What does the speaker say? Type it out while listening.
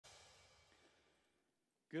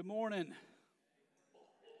Good morning.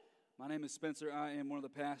 My name is Spencer. I am one of the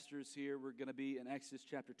pastors here. We're going to be in Exodus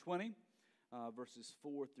chapter 20, verses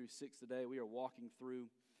 4 through 6 today. We are walking through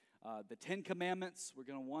the Ten Commandments. We're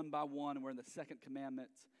going one by one, and we're in the second commandment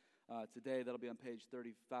today. That'll be on page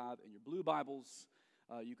 35 in your blue Bibles.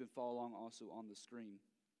 You can follow along also on the screen.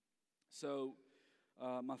 So,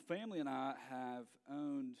 my family and I have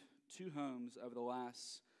owned two homes over the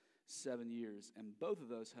last 7 years, and both of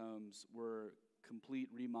those homes were complete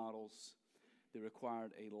remodels. They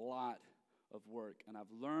required a lot of work, and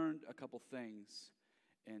I've learned a couple things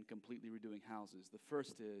in completely redoing houses. The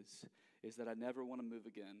first is that I never want to move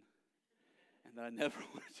again, and that I never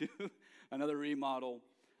want to do another remodel.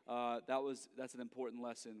 That's an important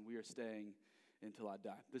lesson. We are staying until I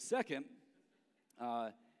die. The second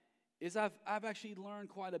is I've actually learned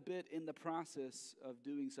quite a bit in the process of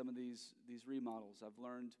doing some of these remodels. I've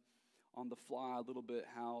learned on the fly a little bit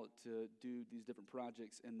how to do these different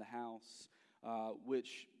projects in the house,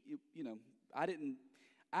 which,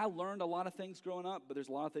 I learned a lot of things growing up, but there's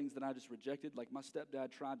a lot of things that I just rejected. Like my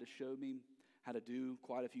stepdad tried to show me how to do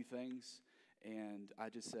quite a few things, and I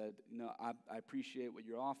just said, I appreciate what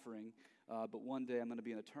you're offering, but one day I'm going to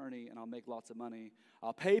be an attorney, and I'll make lots of money.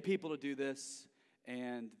 I'll pay people to do this,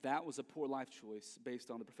 and that was a poor life choice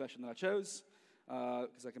based on the profession that I chose.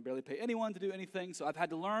 Because I can barely pay anyone to do anything. So I've had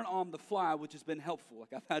to learn on the fly, which has been helpful.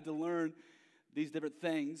 Like I've had to learn these different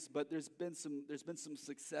things, but there's been some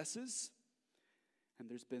successes, and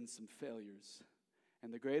there's been some failures.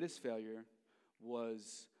 And the greatest failure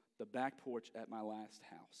was the back porch at my last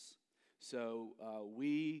house. So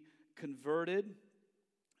we converted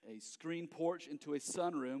a screen porch into a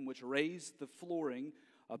sunroom, which raised the flooring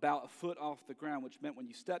about a foot off the ground, which meant when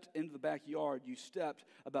you stepped into the backyard, you stepped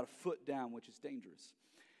about a foot down, which is dangerous.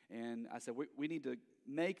 And I said, we need to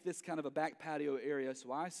make this kind of a back patio area.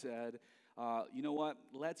 So I said, you know what?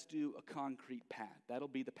 Let's do a concrete pad. That'll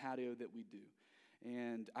be the patio that we do.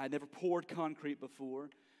 And I never poured concrete before,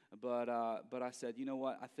 but I said, you know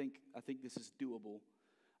what? I think this is doable.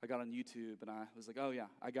 I got on YouTube, and I was like, oh, yeah,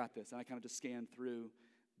 I got this. And I kind of just scanned through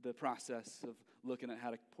the process of looking at how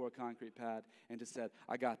to pour a concrete pad and just said,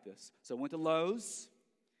 I got this. So I went to Lowe's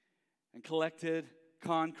and collected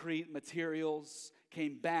concrete materials,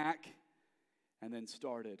 came back, and then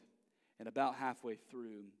started. And about halfway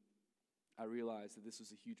through, I realized that this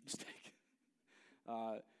was a huge mistake.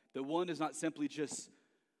 That one does not simply just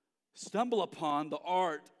stumble upon the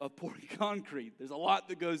art of pouring concrete. There's a lot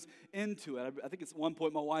that goes into it. I think at one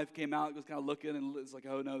point my wife came out and was kind of looking and was like,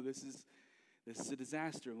 oh no, this is a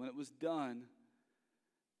disaster. When it was done,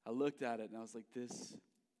 I looked at it and I was like,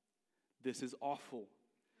 this is awful.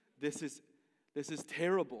 This is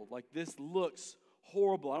terrible. Like, this looks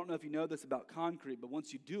horrible. I don't know if you know this about concrete, but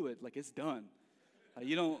once you do it, like, it's done.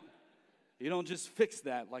 You don't just fix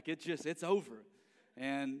that. Like, it's over.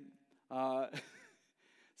 And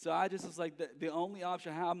so I just was like, the only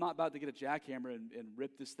option, I'm not about to get a jackhammer and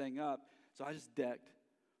rip this thing up. So I just decked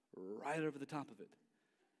right over the top of it.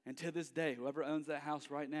 And to this day, whoever owns that house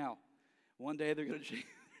right now, one day they're going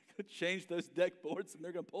to change those deck boards, and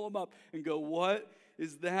they're going to pull them up and go, what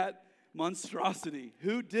is that monstrosity?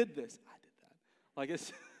 Who did this? I did that. Like,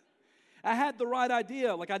 I had the right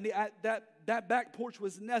idea. Like, that back porch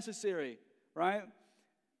was necessary, right?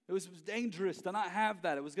 It was dangerous to not have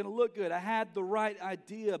that. It was going to look good. I had the right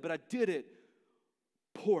idea, but I did it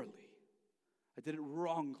poorly. I did it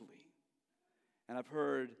wrongly. And I've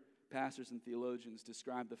heard pastors and theologians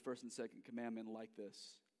describe the first and second commandment like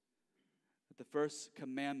this. That the first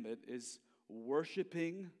commandment is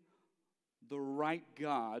worshiping the right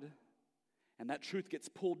God, and that truth gets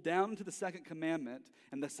pulled down into the second commandment,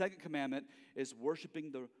 and the second commandment is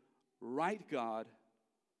worshiping the right God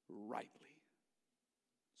rightly.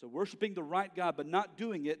 So worshiping the right God, but not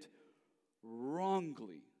doing it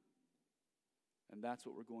wrongly. And that's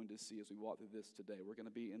what we're going to see as we walk through this today. We're going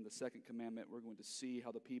to be in the second commandment. We're going to see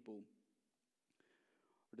how the people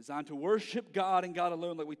are designed to worship God and God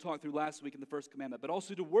alone, like we talked through last week in the first commandment, but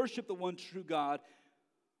also to worship the one true God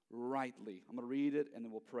rightly. I'm going to read it, and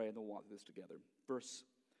then we'll pray, and then we'll walk through this together. Verse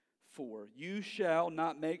 4, you shall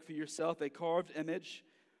not make for yourself a carved image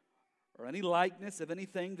or any likeness of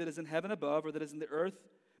anything that is in heaven above, or that is in the earth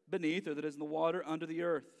beneath, or that is in the water under the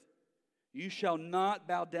earth. You shall not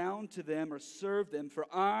bow down to them or serve them, for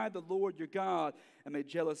I, the Lord your God, am a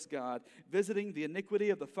jealous God, visiting the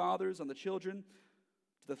iniquity of the fathers on the children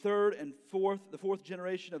to the third and fourth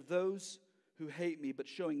generation of those who hate me, but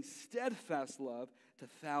showing steadfast love to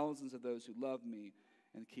thousands of those who love me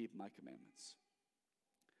and keep my commandments.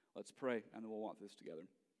 Let's pray, and then we'll walk this together.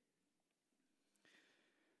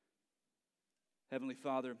 Heavenly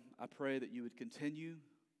Father, I pray that you would continue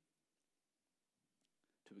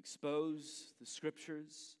to expose the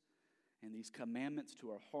Scriptures and these commandments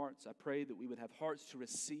to our hearts. I pray that we would have hearts to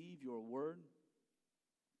receive your word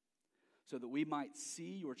so that we might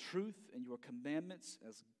see your truth and your commandments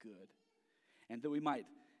as good, and that we might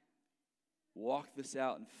walk this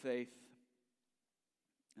out in faith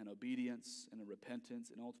and obedience and in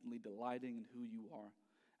repentance and ultimately delighting in who you are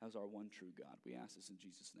as our one true God. We ask this in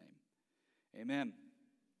Jesus' name. Amen.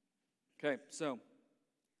 Okay, so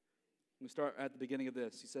we start at the beginning of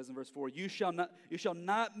this. He says in verse 4, you shall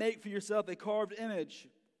not make for yourself a carved image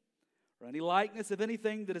or any likeness of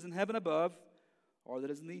anything that is in heaven above, or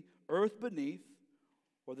that is in the earth beneath,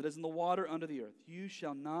 or that is in the water under the earth. You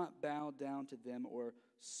shall not bow down to them or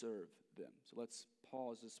serve them. So let's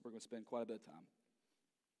pause this. We're going to spend quite a bit of time.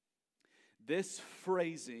 This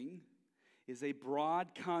phrasing is a broad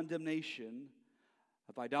condemnation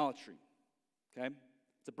of idolatry. Okay?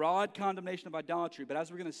 It's a broad condemnation of idolatry, but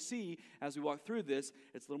as we're going to see as we walk through this,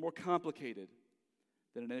 it's a little more complicated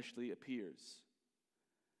than it initially appears.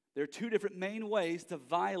 There are two different main ways to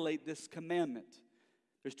violate this commandment.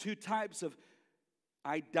 There's two types of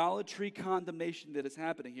idolatry condemnation that is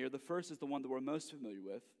happening here. The first is the one that we're most familiar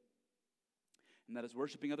with, and that is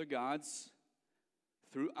worshiping other gods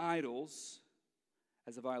through idols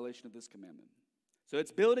as a violation of this commandment. So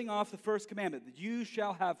it's building off the first commandment, that you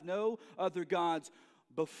shall have no other gods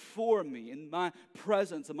before me, in my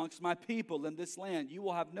presence amongst my people in this land. You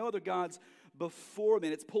will have no other gods before me.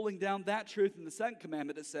 And it's pulling down that truth in the second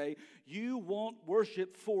commandment to say, you won't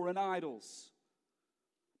worship foreign idols.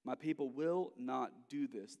 My people will not do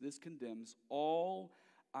this. This condemns all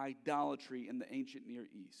idolatry in the ancient Near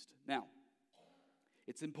East. Now,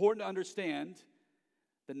 it's important to understand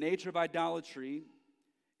the nature of idolatry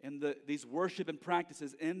and these worship and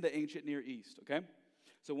practices in the ancient Near East, okay?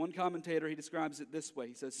 So one commentator, he describes it this way.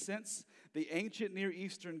 He says, since the ancient Near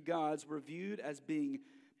Eastern gods were viewed as being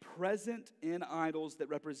present in idols that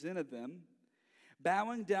represented them,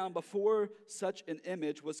 bowing down before such an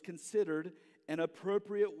image was considered an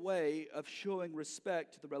appropriate way of showing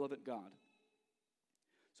respect to the relevant God.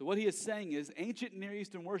 So what he is saying is ancient Near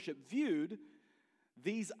Eastern worship viewed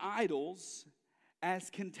these idols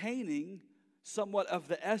as containing somewhat of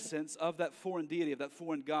the essence of that foreign deity, of that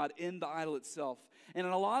foreign god in the idol itself. And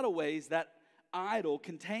in a lot of ways, that idol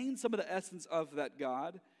contained some of the essence of that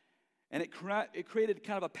God, and it created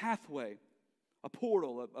kind of a pathway, a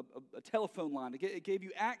portal, a telephone line. It gave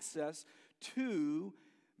you access to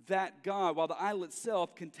that God, while the idol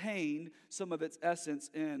itself contained some of its essence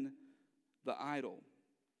in the idol.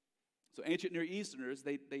 So ancient Near Easterners,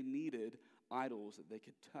 they needed idols that they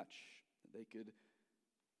could touch, that they could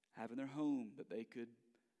have in their home, that they could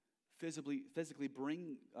physically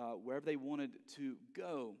bring wherever they wanted to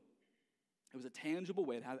go. It was a tangible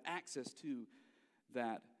way to have access to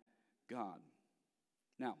that God.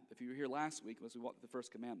 Now, if you were here last week as we walked through the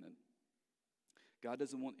first commandment, God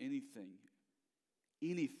doesn't want anything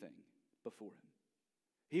before him.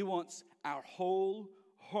 He wants our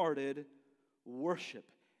wholehearted worship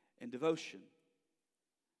and devotion.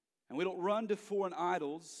 And we don't run to foreign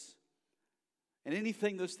idols and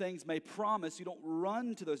anything those things may promise. You don't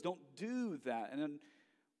run to those. Don't do that. And then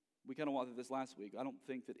we kind of walked through this last week. I don't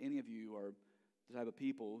think that any of you are the type of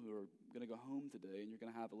people who are going to go home today and you're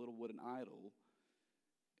going to have a little wooden idol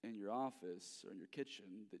in your office or in your kitchen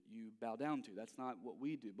that you bow down to. That's not what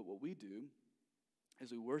we do. But what we do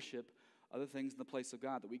is we worship other things in the place of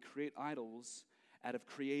God, that we create idols out of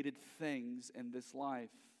created things in this life.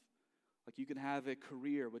 Like you can have a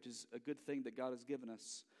career, which is a good thing that God has given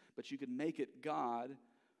us, but you can make it God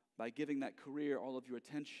by giving that career all of your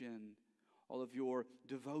attention, all of your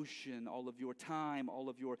devotion, all of your time, all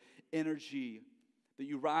of your energy, that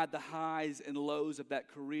you ride the highs and lows of that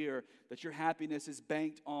career, that your happiness is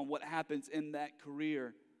banked on what happens in that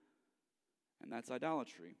career. And that's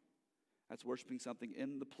idolatry. That's worshiping something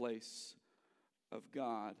in the place of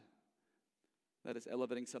God. That is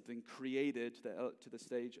elevating something created to the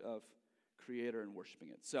stage of creator and worshiping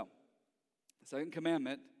it. So, the second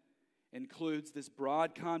commandment includes this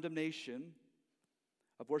broad condemnation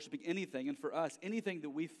of worshiping anything, and for us, anything that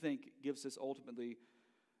we think gives us ultimately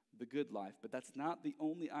the good life. But that's not the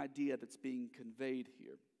only idea that's being conveyed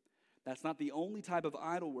here. That's not the only type of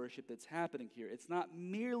idol worship that's happening here. It's not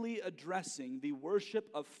merely addressing the worship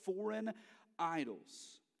of foreign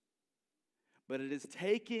idols, but it is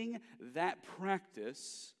taking that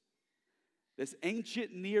practice, this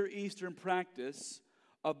ancient Near Eastern practice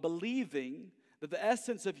of believing that the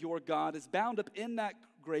essence of your God is bound up in that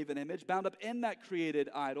graven image, bound up in that created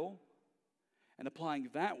idol, and applying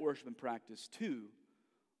that worship and practice to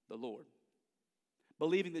the Lord.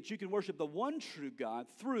 Believing that you can worship the one true God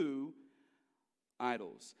through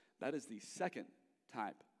idols. That is the second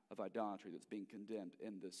type of idolatry that's being condemned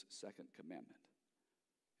in this second commandment.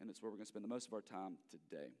 And it's where we're going to spend the most of our time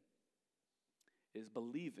today, is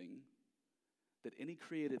believing that any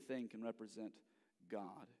created thing can represent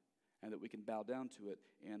God and that we can bow down to it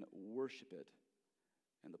and worship it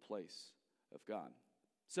in the place of God.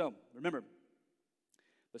 So, remember,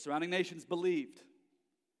 the surrounding nations believed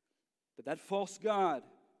that that false god,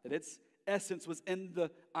 that its essence was in the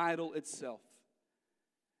idol itself.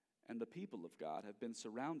 And the people of God have been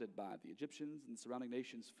surrounded by the Egyptians and the surrounding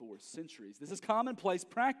nations for centuries. This is commonplace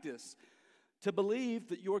practice to believe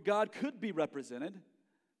that your God could be represented,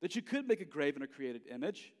 that you could make a graven or created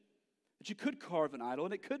image, that you could carve an idol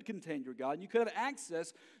and it could contain your God, and you could have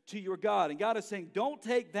access to your God. And God is saying, don't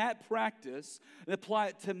take that practice and apply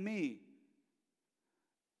it to me.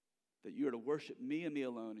 That you are to worship me and me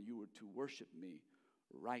alone, and you are to worship me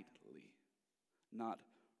rightly, not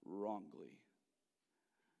wrongly.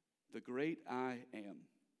 The great I am,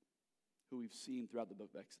 who we've seen throughout the book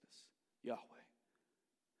of Exodus, Yahweh.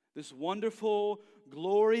 This wonderful,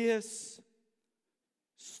 glorious,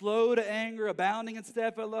 slow to anger, abounding in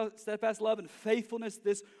steadfast love and faithfulness,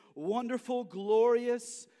 this wonderful,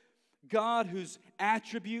 glorious God whose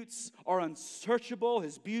attributes are unsearchable,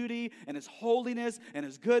 His beauty and His holiness and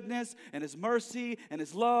His goodness and His mercy and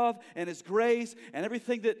His love and His grace and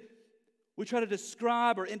everything that we try to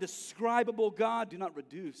describe or indescribable God, do not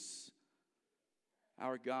reduce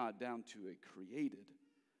our God down to a created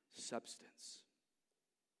substance.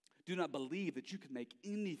 Do not believe that you can make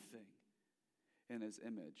anything in His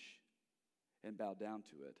image and bow down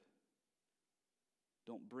to it.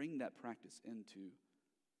 Don't bring that practice into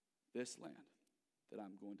this land that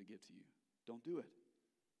I'm going to give to you. Don't do it.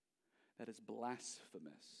 That is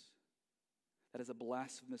blasphemous. That is a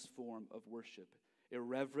blasphemous form of worship,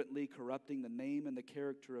 irreverently corrupting the name and the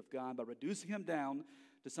character of God by reducing Him down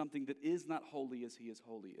to something that is not holy as He is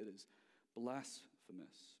holy. It is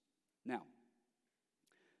blasphemous. Now,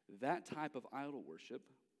 that type of idol worship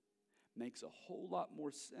makes a whole lot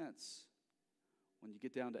more sense when you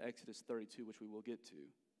get down to Exodus 32, which we will get to,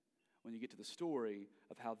 when you get to the story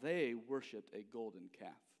of how they worshiped a golden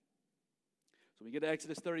calf. So when we get to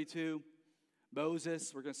Exodus 32,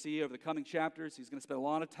 Moses, we're going to see over the coming chapters, he's going to spend a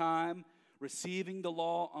lot of time receiving the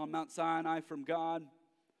law on Mount Sinai from God.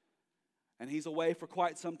 And he's away for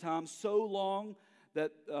quite some time, so long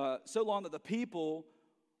that the people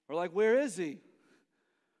are like, where is he?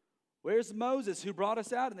 Where's Moses who brought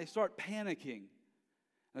us out? And they start panicking.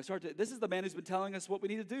 And this is the man who's been telling us what we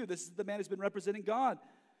need to do. This is the man who's been representing God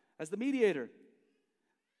as the mediator.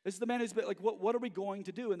 This is the man who's been like, what are we going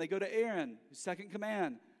to do? And they go to Aaron, his second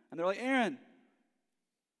command. And they're like, Aaron,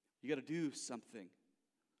 you got to do something.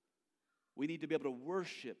 We need to be able to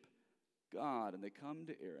worship God. And they come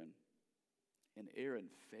to Aaron, and Aaron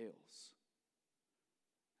fails.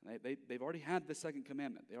 And they've already had the second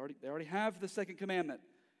commandment. They already have the second commandment.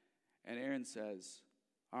 And Aaron says,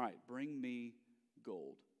 all right, bring me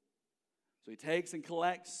gold. So he takes and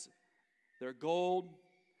collects their gold.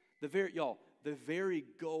 The very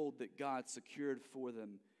gold that God secured for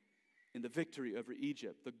them in the victory over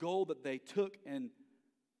Egypt. The gold that they took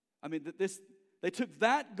they took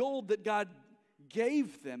that gold that God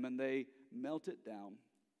gave them and they melted it down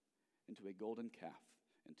into a golden calf,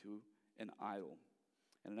 into an idol.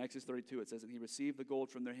 And in Exodus 32 it says, and he received the gold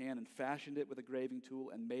from their hand and fashioned it with a graving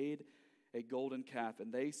tool and made a golden calf.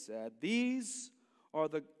 And they said, these are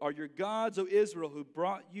your gods, O Israel, who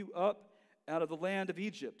brought you up out of the land of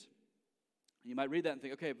Egypt. You might read that and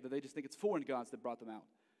think, okay, but they just think it's foreign gods that brought them out.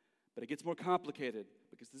 But it gets more complicated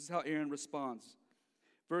because this is how Aaron responds.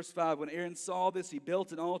 Verse 5, when Aaron saw this, he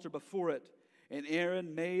built an altar before it. And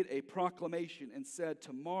Aaron made a proclamation and said,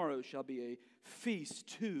 tomorrow shall be a feast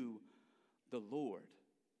to the Lord.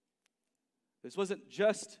 This wasn't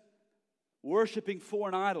just worshiping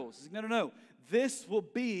foreign idols. No. This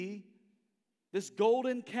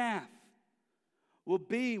golden calf will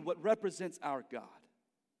be what represents our God.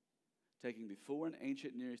 Taking the foreign,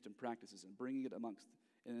 ancient, Near Eastern practices and bringing it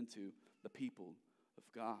into the people of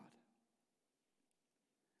God.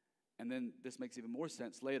 And then this makes even more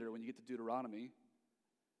sense later when you get to Deuteronomy,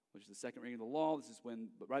 which is the second reading of the law. This is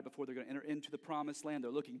right before they're going to enter into the promised land,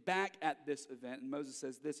 they're looking back at this event. And Moses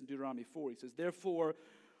says this in Deuteronomy 4. He says, therefore,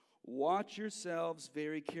 watch yourselves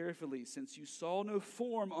very carefully, since you saw no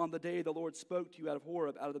form on the day the Lord spoke to you out of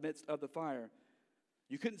Horeb, out of the midst of the fire.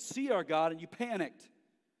 You couldn't see our God, and you panicked.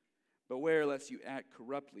 Beware lest you act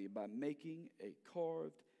corruptly by making a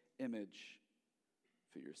carved image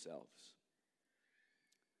for yourselves.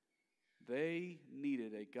 They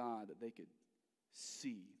needed a God that they could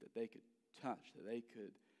see, that they could touch, that they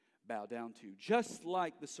could bow down to, just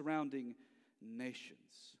like the surrounding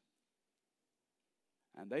nations.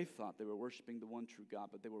 And they thought they were worshiping the one true God,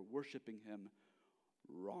 but they were worshiping him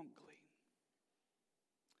wrongly.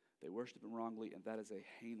 They worship him wrongly, and that is a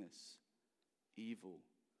heinous, evil,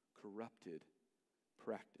 corrupted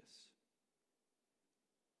practice.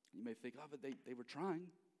 You may think, oh, but they were trying.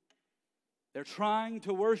 They're trying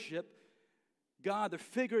to worship God. They're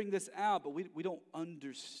figuring this out, but we don't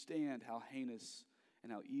understand how heinous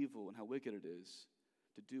and how evil and how wicked it is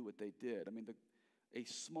to do what they did. I mean, a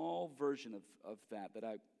small version of that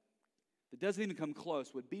doesn't even come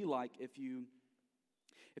close would be like if you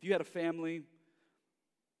had a family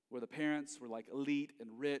where the parents were like elite and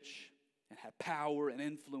rich and had power and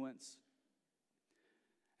influence,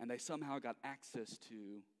 and they somehow got access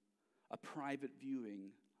to a private viewing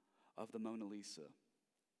of the Mona Lisa.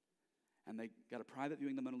 And they got a private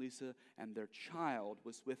viewing of the Mona Lisa, and their child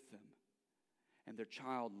was with them. And their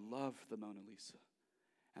child loved the Mona Lisa.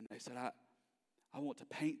 And they said, I want to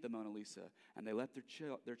paint the Mona Lisa. And they let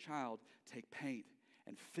their child take paint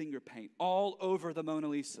and finger paint all over the Mona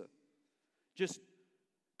Lisa, just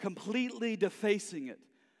completely defacing it.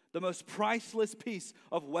 The most priceless piece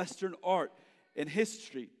of Western art in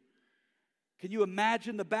history. Can you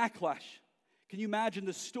imagine the backlash? Can you imagine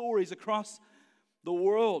the stories across the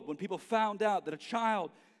world when people found out that a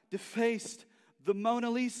child defaced the Mona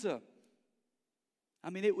Lisa? I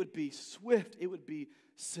mean, it would be swift. It would be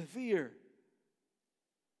severe.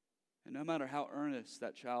 And no matter how earnest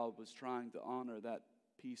that child was trying to honor that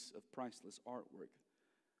piece of priceless artwork,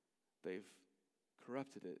 they've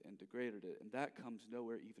corrupted it and degraded it. And that comes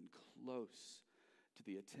nowhere even close to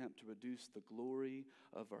the attempt to reduce the glory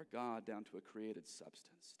of our God down to a created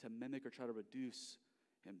substance. To mimic or try to reduce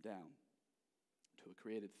him down to a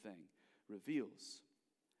created thing reveals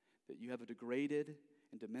that you have a degraded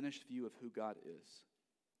and diminished view of who God is.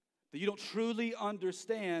 That you don't truly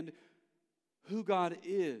understand who God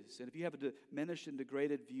is. And if you have a diminished and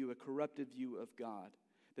degraded view, a corrupted view of God,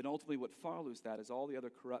 then ultimately what follows that is all the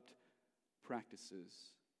other corrupt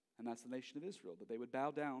practices. And that's the nation of Israel. That they would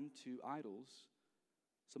bow down to idols,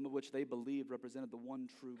 some of which they believed represented the one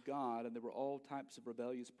true God. And there were all types of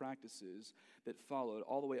rebellious practices that followed,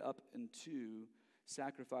 all the way up into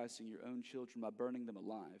sacrificing your own children by burning them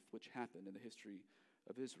alive, which happened in the history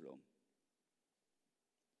of Israel.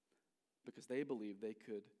 Because they believed they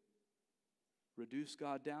could reduce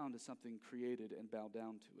God down to something created and bow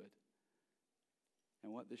down to it.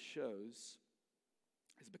 And what this shows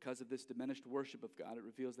is because of this diminished worship of God, it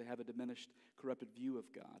reveals they have a diminished, corrupted view of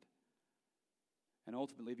God. And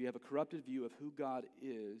ultimately, if you have a corrupted view of who God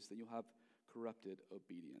is, then you'll have corrupted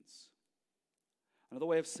obedience. Another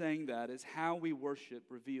way of saying that is how we worship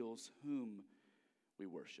reveals whom we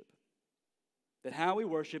worship. That how we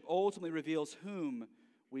worship ultimately reveals whom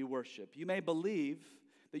we worship. You may believe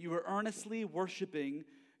that you are earnestly worshiping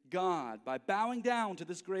God by bowing down to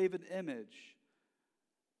this graven image,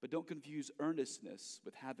 but don't confuse earnestness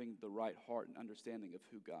with having the right heart and understanding of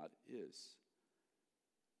who God is.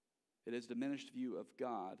 It is a diminished view of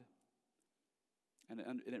God, and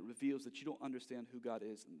it reveals that you don't understand who God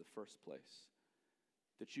is in the first place.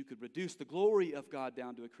 That you could reduce the glory of God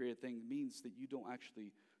down to a created thing means that you don't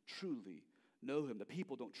actually truly know him. The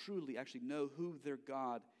people don't truly actually know who their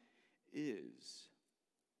God is.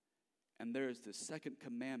 And there is this second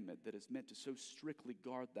commandment that is meant to so strictly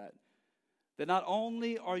guard that not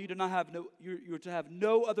only are you to not have you're to have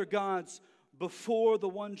no other gods before the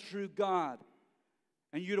one true God,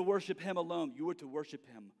 and you're to worship him alone. You are to worship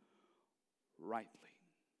him rightly.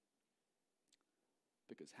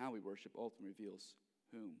 Because how we worship ultimately reveals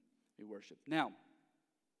whom we worship. Now,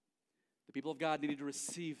 the people of God needed to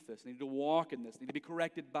receive this, needed to walk in this, needed to be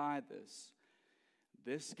corrected by this.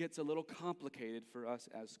 This gets a little complicated for us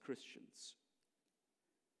as Christians.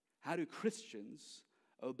 How do Christians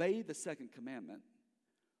obey the second commandment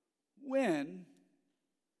when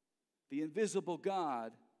the invisible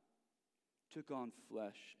God took on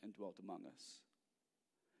flesh and dwelt among us?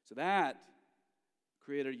 So that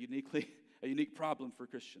created a unique problem for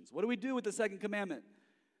Christians. What do we do with the second commandment?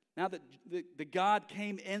 Now that the God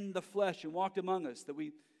came in the flesh and walked among us, that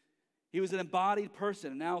he was an embodied person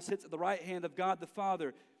and now sits at the right hand of God the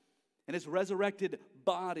Father in his resurrected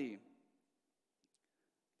body.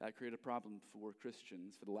 That created a problem for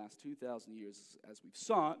Christians for the last 2,000 years as we've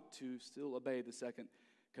sought to still obey the second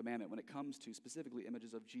commandment when it comes to specifically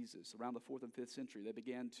images of Jesus. Around the 4th and 5th century, they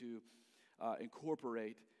began to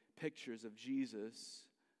incorporate pictures of Jesus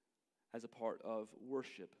as a part of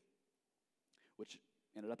worship, which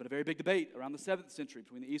Ended up in a very big debate around the 7th century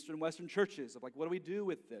between the Eastern and Western churches of like, what do we do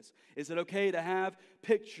with this? Is it okay to have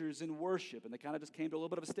pictures in worship? And they kind of just came to a little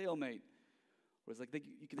bit of a stalemate. Where it's like,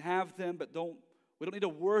 you can have them, but we don't need to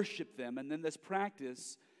worship them. And then this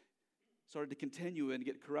practice started to continue and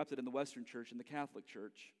get corrupted in the Western church and the Catholic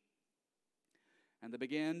church. And they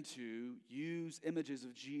began to use images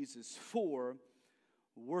of Jesus for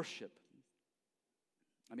worship.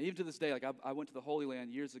 I mean, even to this day, like I went to the Holy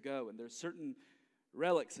Land years ago, and there's certain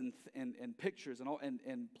relics and pictures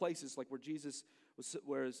and places like where Jesus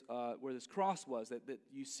was, where this cross was, that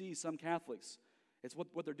you see some Catholics, it's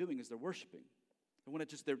what they're doing is they're worshiping. And when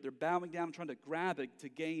they're bowing down and trying to grab it to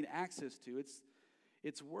gain access to,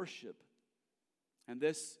 it's worship. And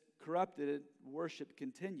this corrupted worship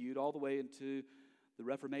continued all the way into the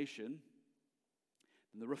Reformation.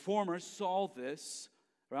 And the Reformers saw this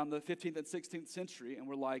around the 15th and 16th century and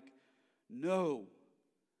were like, no.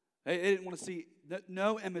 They didn't want to see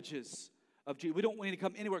no images of Jesus. We don't want to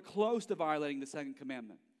come anywhere close to violating the second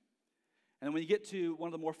commandment. And then when you get to one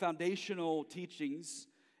of the more foundational teachings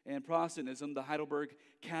in Protestantism, the Heidelberg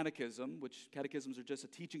Catechism, which catechisms are just a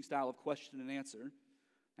teaching style of question and answer.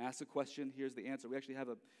 Ask a question, here's the answer. We actually have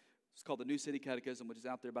it's called the New City Catechism, which is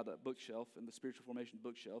out there by the bookshelf, in the Spiritual Formation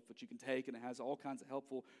bookshelf, which you can take, and it has all kinds of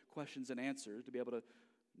helpful questions and answers to be able to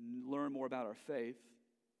learn more about our faith.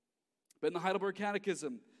 But in the Heidelberg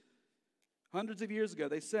Catechism, hundreds of years ago,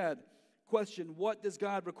 they said, question, what does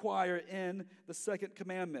God require in the second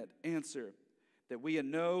commandment? Answer, that we in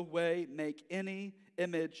no way make any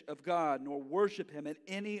image of God, nor worship him in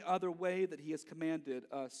any other way that he has commanded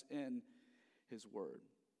us in his word.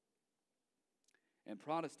 And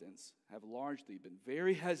Protestants have largely been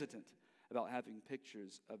very hesitant about having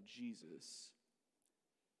pictures of Jesus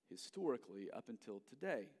historically up until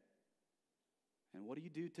today. And what do you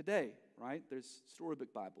do today, right? There's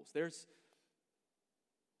storybook Bibles. There's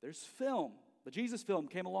film. The Jesus film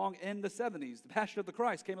came along in the 70s. The Passion of the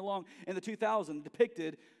Christ came along in the 2000s and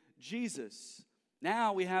depicted Jesus.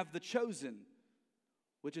 Now we have The Chosen,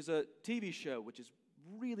 which is a TV show, which is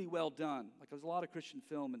really well done. Like there's a lot of Christian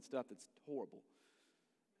film and stuff that's horrible.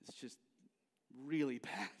 It's just really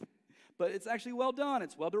bad. But it's actually well done.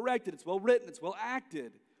 It's well directed. It's well written. It's well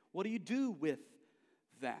acted. What do you do with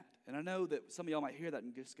that? And I know that some of y'all might hear that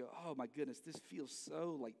and just go, oh my goodness, this feels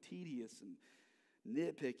so like tedious and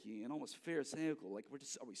nitpicky and almost pharisaical. Like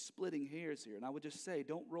are we splitting hairs here? And I would just say,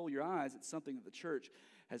 don't roll your eyes. It's something that the church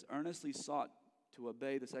has earnestly sought to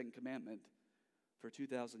obey the second commandment for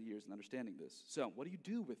 2,000 years in understanding this. So what do you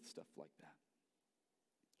do with stuff like that?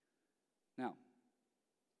 Now,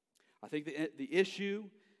 I think the issue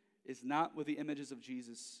is not with the images of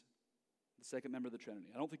Jesus, the second member of the Trinity.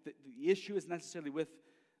 I don't think that the issue is necessarily with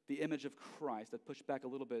the image of Christ. I pushed back a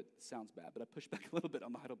little bit, sounds bad, but I pushed back a little bit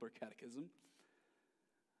on the Heidelberg Catechism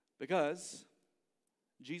because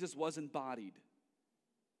Jesus was embodied.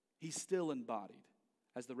 He's still embodied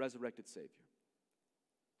as the resurrected Savior.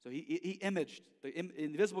 So he imaged, the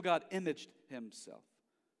invisible God imaged himself.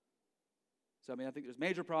 So, I think there's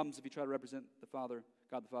major problems if you try to represent the Father,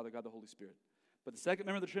 God the Holy Spirit. But the second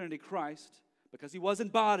member of the Trinity, Christ, because he was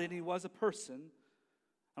embodied and he was a person,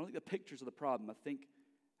 I don't think the pictures are the problem. I think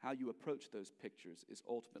how you approach those pictures is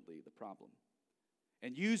ultimately the problem.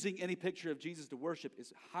 And using any picture of Jesus to worship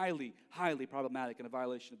is highly, highly problematic and a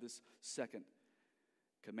violation of this second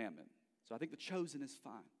commandment. So I think The Chosen is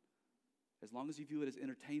fine. As long as you view it as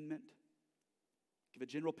entertainment, give a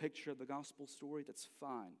general picture of the gospel story, that's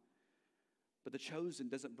fine. But The Chosen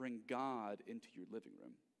doesn't bring God into your living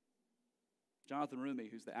room. Jonathan Rumi,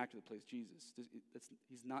 who's the actor that plays Jesus,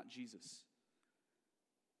 he's not Jesus.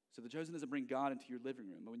 So The Chosen doesn't bring God into your living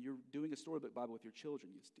room. When you're doing a storybook Bible with your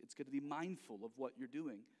children, it's good to be mindful of what you're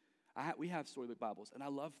doing. We have storybook Bibles, and I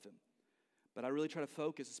love them. But I really try to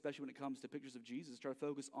focus, especially when it comes to pictures of Jesus, try to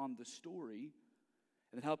focus on the story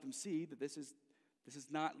and then help them see that this is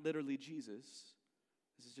not literally Jesus.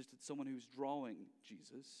 This is just someone who's drawing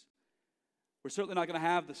Jesus. We're certainly not going to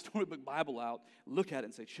have the storybook Bible out, look at it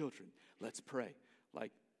and say, children, let's pray.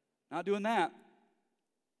 Like, not doing that.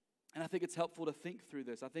 And I think it's helpful to think through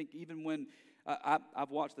this. I think even when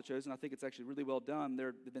I've watched The Chosen, I think it's actually really well done.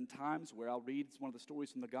 There have been times where I'll read one of the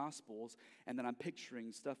stories from the Gospels, and then I'm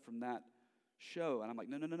picturing stuff from that show. And I'm like,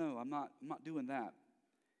 no, I'm not doing that.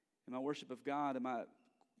 In my worship of God, in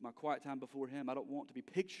my quiet time before him, I don't want to be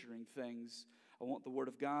picturing things. I want the Word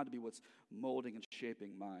of God to be what's molding and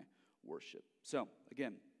shaping my worship. So,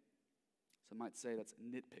 again, some might say that's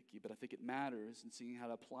nitpicky, but I think it matters in seeing how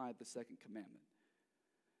to apply the second commandment.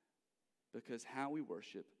 Because how we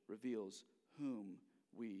worship reveals whom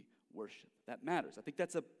we worship. That matters. I think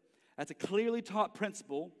that's a clearly taught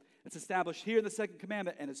principle It's established here in the second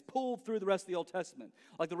commandment and is pulled through the rest of the Old Testament.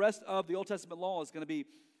 Like the rest of the Old Testament law is going to be,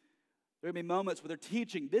 there are going to be moments where they're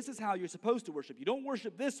teaching, this is how you're supposed to worship. You don't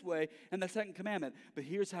worship this way in the second commandment, but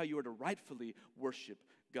here's how you are to rightfully worship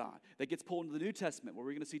God. That gets pulled into the New Testament, where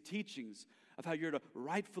we're going to see teachings of how you're to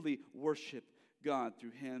rightfully worship God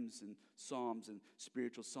through hymns and psalms and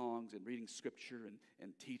spiritual songs and reading scripture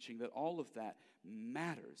and teaching, that all of that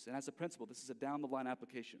matters. And as a principle, this is a down-the-line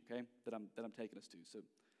application, okay, that I'm taking us to. So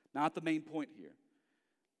not the main point here.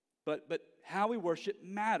 But how we worship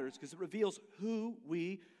matters because it reveals who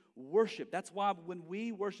we worship. That's why when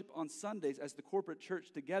we worship on Sundays as the corporate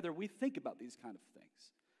church together, we think about these kind of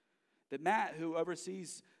things. That Matt, who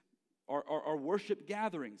oversees our worship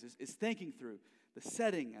gatherings, is thinking through the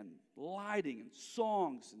setting and lighting and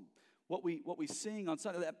songs and what we sing on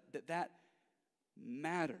Sunday. That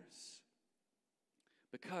matters.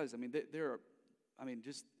 Because, there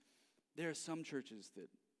are some churches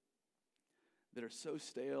that are so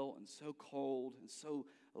stale and so cold and so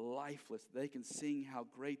lifeless, they can sing how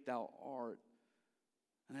great thou art.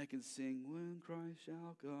 And they can sing, when Christ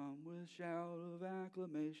shall come with shout of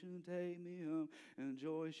acclamation, take me home, and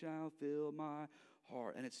joy shall fill my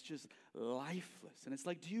heart. And it's just lifeless. And it's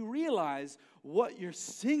like, do you realize what you're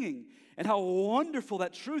singing and how wonderful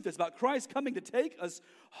that truth is about Christ coming to take us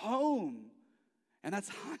home? And that's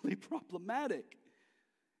highly problematic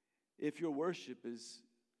if your worship is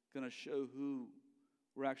going to show who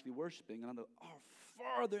we're actually worshiping. And on the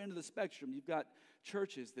farther end of the spectrum, you've got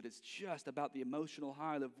churches that it's just about the emotional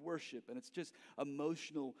high of worship, and it's just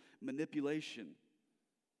emotional manipulation.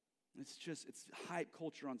 It's hype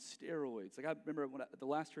culture on steroids. Like I remember at the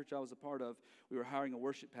last church I was a part of, we were hiring a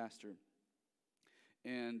worship pastor,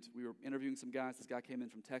 and we were interviewing some guys. This guy came in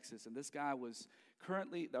from Texas, and this guy was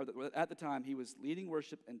at the time, he was leading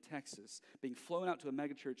worship in Texas, being flown out to a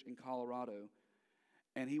megachurch in Colorado.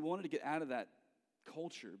 And he wanted to get out of that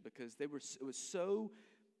culture because it was so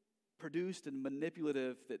produced and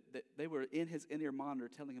manipulative that they were in his in-ear monitor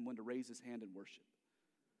telling him when to raise his hand in worship.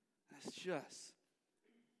 That's just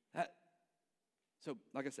that. So,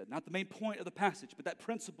 like I said, not the main point of the passage, but that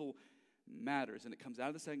principle matters. And it comes out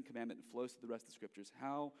of the second commandment and flows through the rest of the scriptures.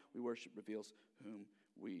 How we worship reveals whom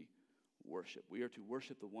we worship. We are to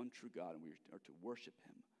worship the one true God, and we are to worship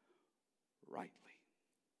him rightly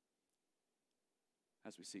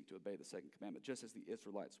as we seek to obey the second commandment, just as the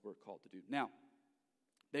Israelites were called to do. Now,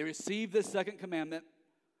 they received this second commandment.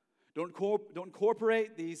 Don't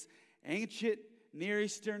incorporate these ancient Near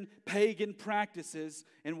Eastern pagan practices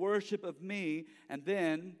in worship of me. And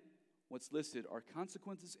then what's listed are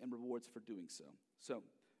consequences and rewards for doing so. So,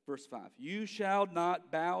 verse 5, you shall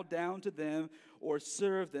not bow down to them or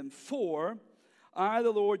serve them, for I,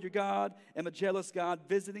 the Lord your God, am a jealous God,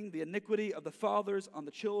 visiting the iniquity of the fathers on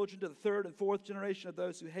the children to the third and fourth generation of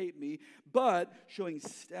those who hate me, but showing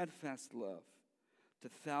steadfast love to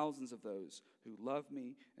thousands of those who love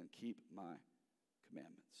me and keep my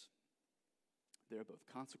commandments. There are both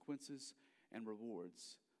consequences and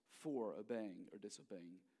rewards for obeying or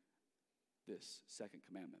disobeying this second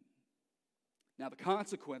commandment. Now, the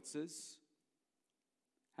consequences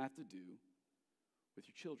have to do with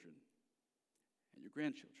your children and your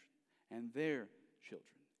grandchildren and their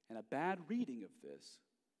children. And a bad reading of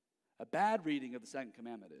the second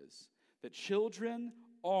commandment is that children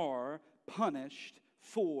are punished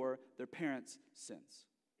for their parents' sins.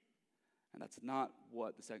 And that's not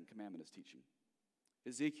what the second commandment is teaching.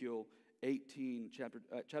 Ezekiel 18,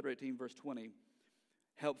 chapter 18, verse 20,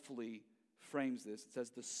 helpfully frames this. It says,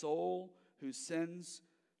 the soul whose sins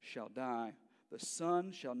shall die, the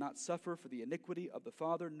son shall not suffer for the iniquity of the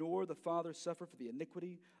father, nor the father suffer for the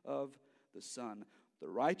iniquity of the son. The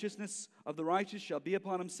righteousness of the righteous shall be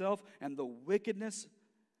upon himself, and the wickedness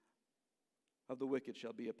of the wicked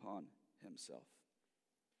shall be upon himself.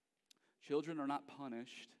 Children are not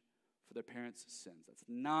punished for their parents' sins. That's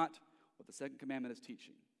not what the second commandment is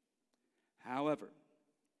teaching. However,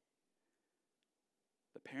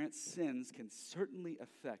 the parents' sins can certainly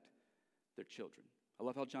affect their children. I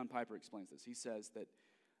love how John Piper explains this. He says that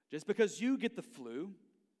just because you get the flu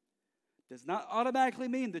does not automatically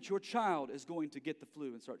mean that your child is going to get the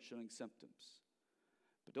flu and start showing symptoms.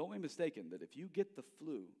 But don't be mistaken that if you get the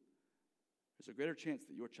flu, there's a greater chance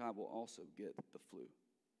that your child will also get the flu.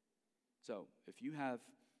 So if you have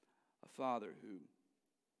a father who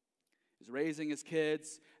is raising his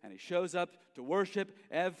kids and he shows up to worship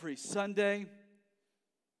every Sunday,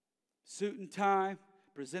 suit and tie,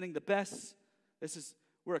 presenting the best.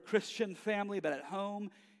 We're a Christian family, but at home,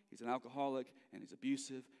 he's an alcoholic, and he's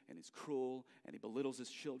abusive, and he's cruel, and he belittles his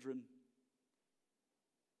children.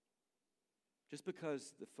 Just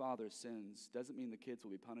because the father sins doesn't mean the kids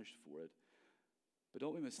will be punished for it. But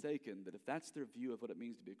don't be mistaken that if that's their view of what it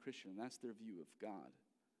means to be a Christian, and that's their view of God,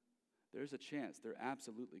 there's a chance they're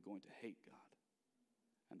absolutely going to hate God.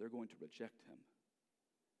 And they're going to reject him.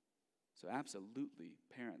 So absolutely,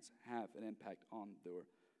 parents have an impact on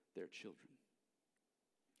their children.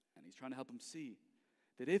 And he's trying to help them see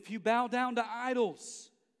that if you bow down to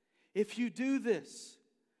idols, if you do this,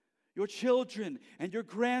 your children and your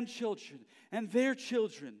grandchildren and their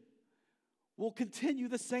children will continue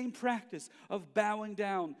the same practice of bowing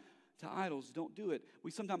down to idols. Don't do it.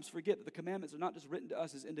 We sometimes forget that the commandments are not just written to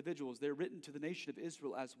us as individuals, they're written to the nation of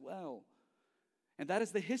Israel as well. And that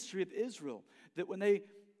is the history of Israel, that when they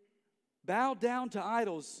bow down to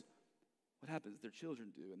idols, what happens? Their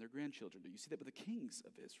children do and their grandchildren do. You see that with the kings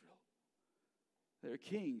of Israel. There are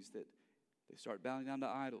kings that they start bowing down to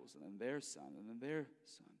idols, and then their son, and then their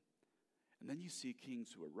son. And then you see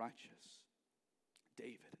kings who are righteous,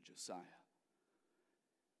 David and Josiah.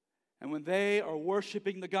 And when they are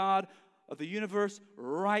worshiping the God of the universe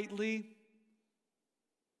rightly,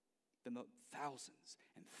 then the thousands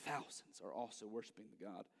and thousands are also worshiping the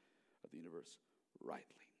God of the universe rightly.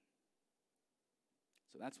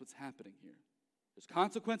 So that's what's happening here. There's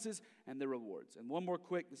consequences and there are rewards. And one more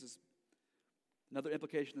quick, this is another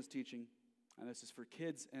implication of this teaching, and this is for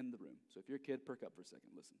kids in the room. So if you're a kid, perk up for a second,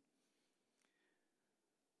 listen.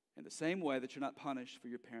 In the same way that you're not punished for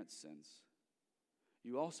your parents' sins,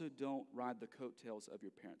 you also don't ride the coattails of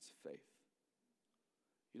your parents' faith.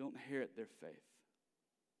 You don't inherit their faith.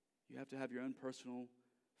 You have to have your own personal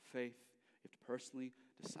faith. You have to personally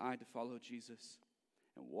decide to follow Jesus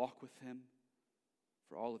and walk with him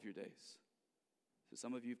for all of your days. So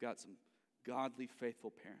some of you have got some godly,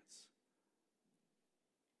 faithful parents,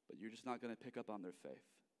 but you're just not going to pick up on their faith.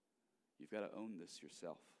 You've got to own this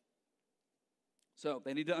yourself. So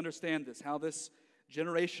they need to understand this, how this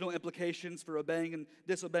generational implications for obeying and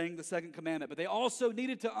disobeying the second commandment. But they also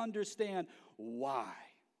needed to understand why.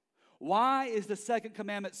 Why is the second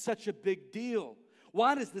commandment such a big deal?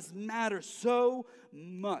 Why does this matter so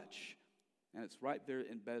much? And it's right there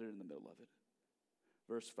embedded in the middle of it.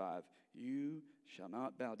 Verse 5, you shall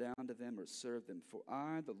not bow down to them or serve them, for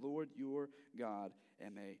I, the Lord your God,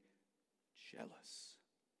 am a jealous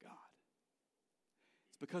God.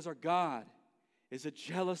 It's because our God is a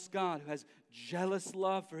jealous God who has jealous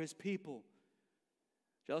love for his people.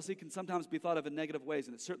 Jealousy can sometimes be thought of in negative ways,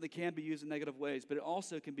 and it certainly can be used in negative ways, but it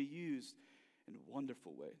also can be used in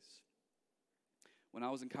wonderful ways. When I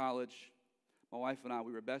was in college, my wife and I,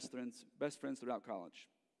 we were best friends throughout college.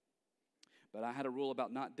 But I had a rule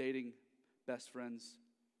about not dating best friends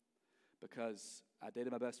because I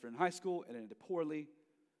dated my best friend in high school and it ended poorly.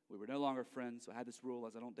 We were no longer friends, so I had this rule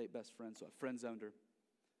as I don't date best friends, so I friend zoned her.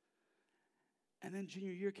 And then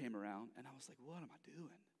junior year came around, and I was like, what am I doing?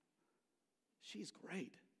 She's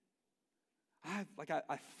great.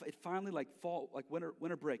 It finally,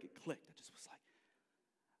 winter break, it clicked. I just was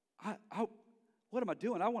like, what am I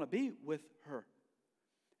doing? I want to be with her.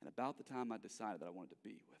 And about the time I decided that I wanted to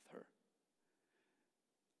be with her,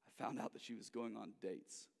 I found out that she was going on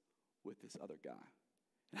dates with this other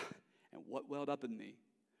guy. And what welled up in me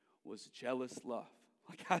was jealous love.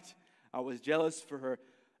 I was jealous for her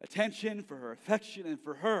attention, for her affection, and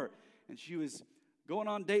for her. And she was going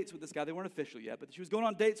on dates with this guy. They weren't official yet, but she was going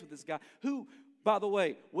on dates with this guy who, by the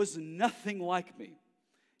way, was nothing like me.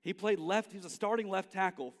 He played left. He was a starting left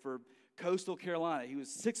tackle for Coastal Carolina. He was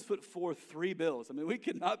 6'4", 3 bills. I mean, we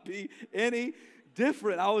could not be any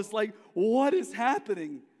different. I was like, what is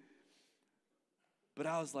happening? But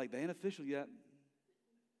I was like, they ain't official yet.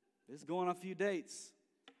 This is going on a few dates.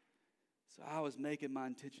 So I was making my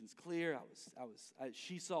intentions clear.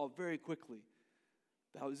 She saw very quickly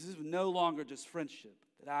that this was no longer just friendship,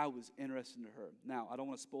 that I was interested in her. Now, I don't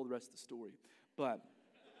want to spoil the rest of the story, but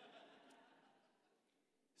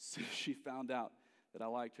so she found out that I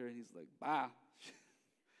liked her, and he's like, bye.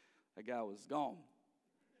 That guy was gone.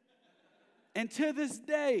 And to this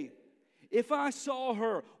day, if I saw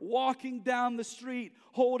her walking down the street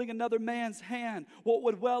holding another man's hand, what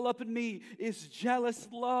would well up in me is jealous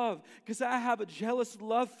love, because I have a jealous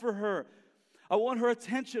love for her. I want her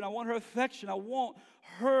attention. I want her affection. I want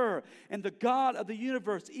her. And the God of the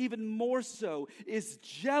universe, even more so, is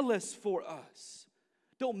jealous for us.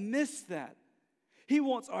 Don't miss that. He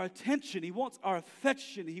wants our attention. He wants our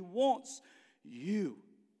affection. He wants you.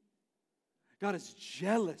 God is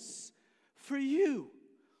jealous for you.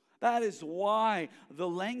 That is why the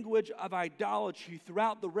language of idolatry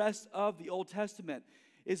throughout the rest of the Old Testament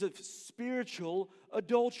is of spiritual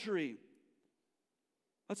adultery.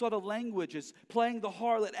 That's why the language is playing the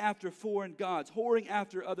harlot after foreign gods, whoring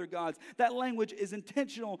after other gods. That language is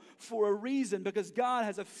intentional for a reason, because God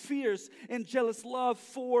has a fierce and jealous love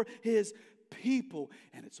for his people.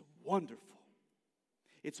 And it's wonderful.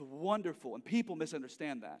 It's wonderful. And people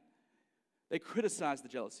misunderstand that. They criticize the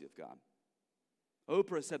jealousy of God.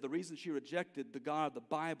 Oprah said the reason she rejected the God of the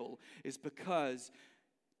Bible is because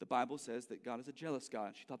the Bible says that God is a jealous God.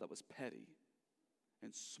 And she thought that was petty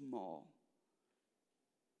and small.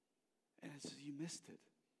 And it's, you missed it.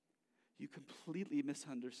 You completely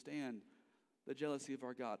misunderstand the jealousy of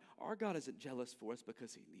our God. Our God isn't jealous for us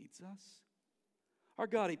because he needs us. Our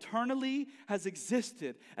God eternally has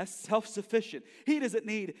existed as self-sufficient. He doesn't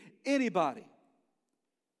need anybody.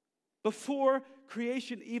 Before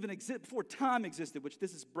creation even existed, before time existed, which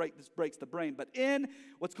this breaks the brain, but in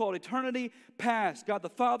what's called eternity past, God the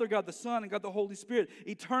Father, God the Son, and God the Holy Spirit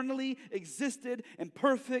eternally existed in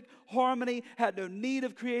perfect harmony, had no need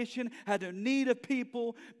of creation, had no need of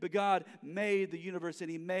people, but God made the universe and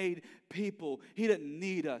he made people. He didn't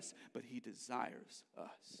need us, but he desires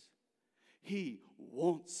us. He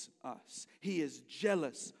wants us. He is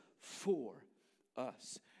jealous for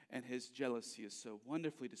us. And his jealousy is so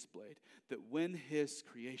wonderfully displayed that when his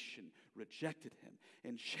creation rejected him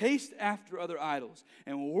and chased after other idols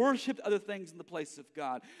and worshiped other things in the place of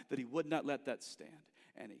God, that he would not let that stand.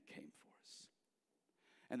 And he came for us.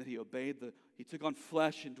 And that he took on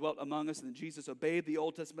flesh and dwelt among us. And then Jesus obeyed the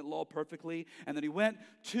Old Testament law perfectly. And then he went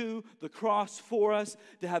to the cross for us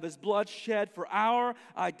to have his blood shed for our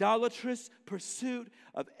idolatrous pursuit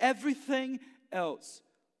of everything else.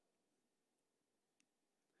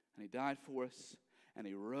 And he died for us, and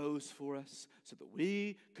he rose for us so that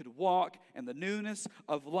we could walk in the newness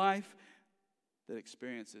of life that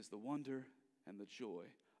experiences the wonder and the joy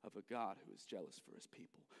of a God who is jealous for his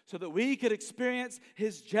people. So that we could experience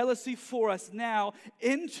his jealousy for us now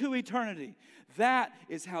into eternity. That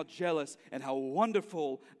is how jealous and how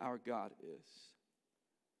wonderful our God is.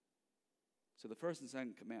 So the first and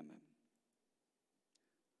second commandment: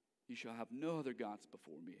 you shall have no other gods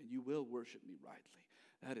before me, and you will worship me rightly.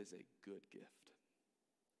 That is a good gift.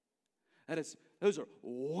 Those are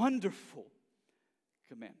wonderful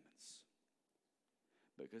commandments,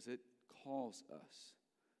 because it calls us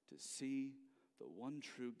to see the one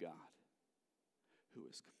true God who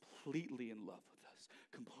is completely in love with us,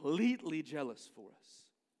 completely jealous for us.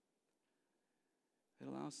 It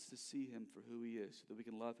allows us to see him for who he is, so that we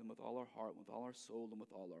can love him with all our heart, with all our soul, and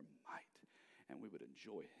with all our might, and we would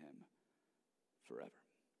enjoy him forever.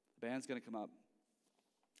 The band's going to come up.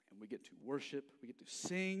 And we get to worship, we get to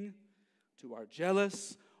sing to our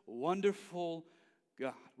jealous, wonderful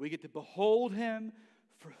God. We get to behold him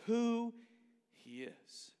for who he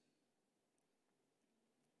is.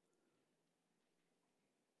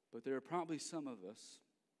 But there are probably some of us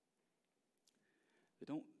that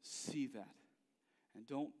don't see that and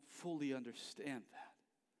don't fully understand that.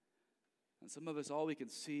 And some of us, all we can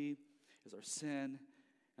see is our sin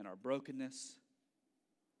and our brokenness.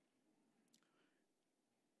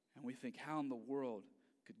 And we think, how in the world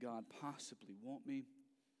could God possibly want me?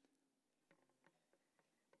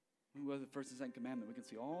 When we go to the first and second commandment, we can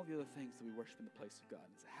see all the other things that we worship in the place of God.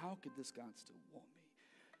 And say, how could this God still want me?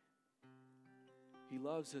 He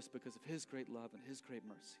loves us because of his great love and his great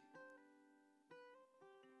mercy.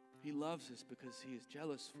 He loves us because he is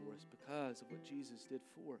jealous for us because of what Jesus did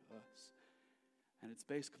for us. And it's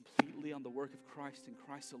based completely on the work of Christ and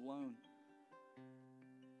Christ alone.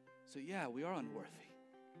 So yeah, we are unworthy.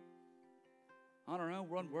 On our own,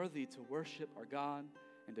 we're unworthy to worship our God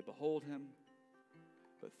and to behold him.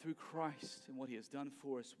 But through Christ and what he has done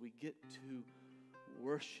for us, we get to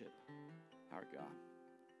worship our God.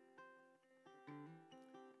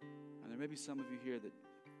 And there may be some of you here that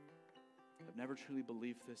have never truly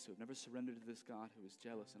believed this, who have never surrendered to this God who is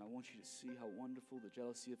jealous. And I want you to see how wonderful the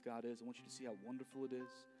jealousy of God is. I want you to see how wonderful it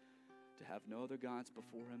is to have no other gods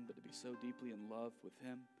before him, but to be so deeply in love with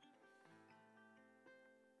him.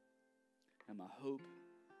 And my hope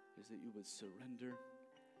is that you would surrender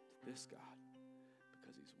to this God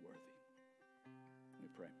because he's worthy. Let me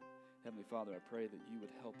pray. Heavenly Father, I pray that you would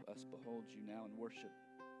help us behold you now in worship.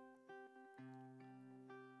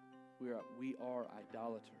 We are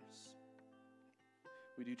idolaters.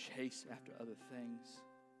 We do chase after other things.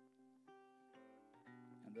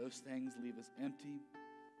 And those things leave us empty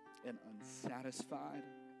and unsatisfied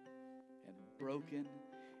and broken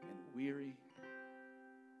and weary.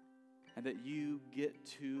 And that you get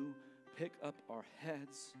to pick up our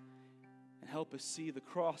heads and help us see the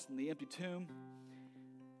cross and the empty tomb.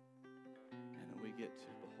 And then we get to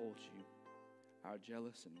behold you, our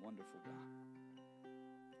jealous and wonderful God.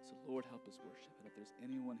 So, Lord, help us worship. And if there's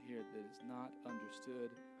anyone here that is not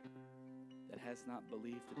understood, that has not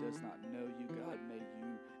believed, that does not know you, God, may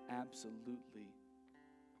you absolutely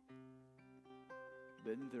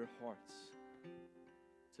bend their hearts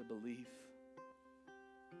to believe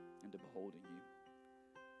and to behold in you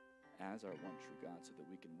as our one true God, so that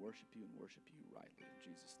we can worship you and worship you rightly.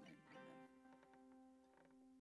 In Jesus' name, amen.